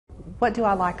What do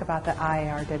I like about the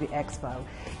IARW-WFLO?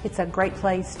 It's a great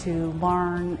place to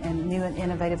learn and new and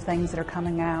innovative things that are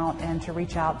coming out, and to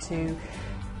reach out to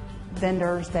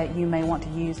vendors that you may want to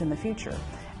use in the future.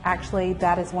 Actually,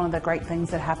 that is one of the great things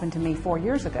that happened to me 4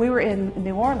 years ago. We were in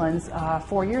New Orleans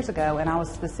 4 years ago, and I was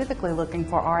specifically looking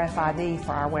for RFID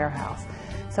for our warehouse.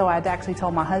 So I'd actually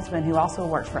told my husband, who also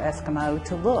works for Eskimo,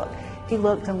 to look. He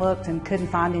looked and looked and couldn't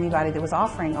find anybody that was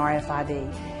offering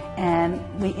RFID. And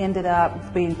we ended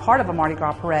up being part of a Mardi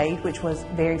Gras parade, which was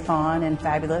very fun and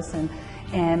fabulous.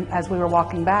 And as we were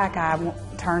walking back, I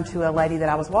turned to a lady that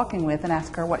I was walking with and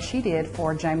asked her what she did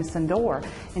for Jameson Door.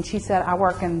 And she said, "I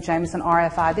work in Jameson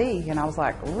RFID." And I was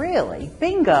like, "Really?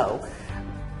 Bingo!"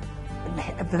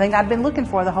 The thing I'd been looking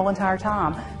for the whole entire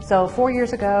time. So 4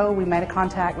 years ago, we made a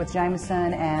contact with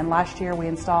Jameson, and last year we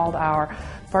installed our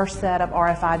first set of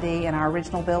RFID in our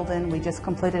original building. We just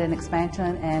completed an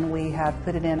expansion, and we have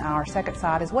put it in our second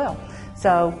site as well.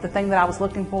 So the thing that I was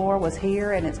looking for was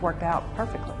here, and it's worked out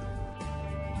perfectly.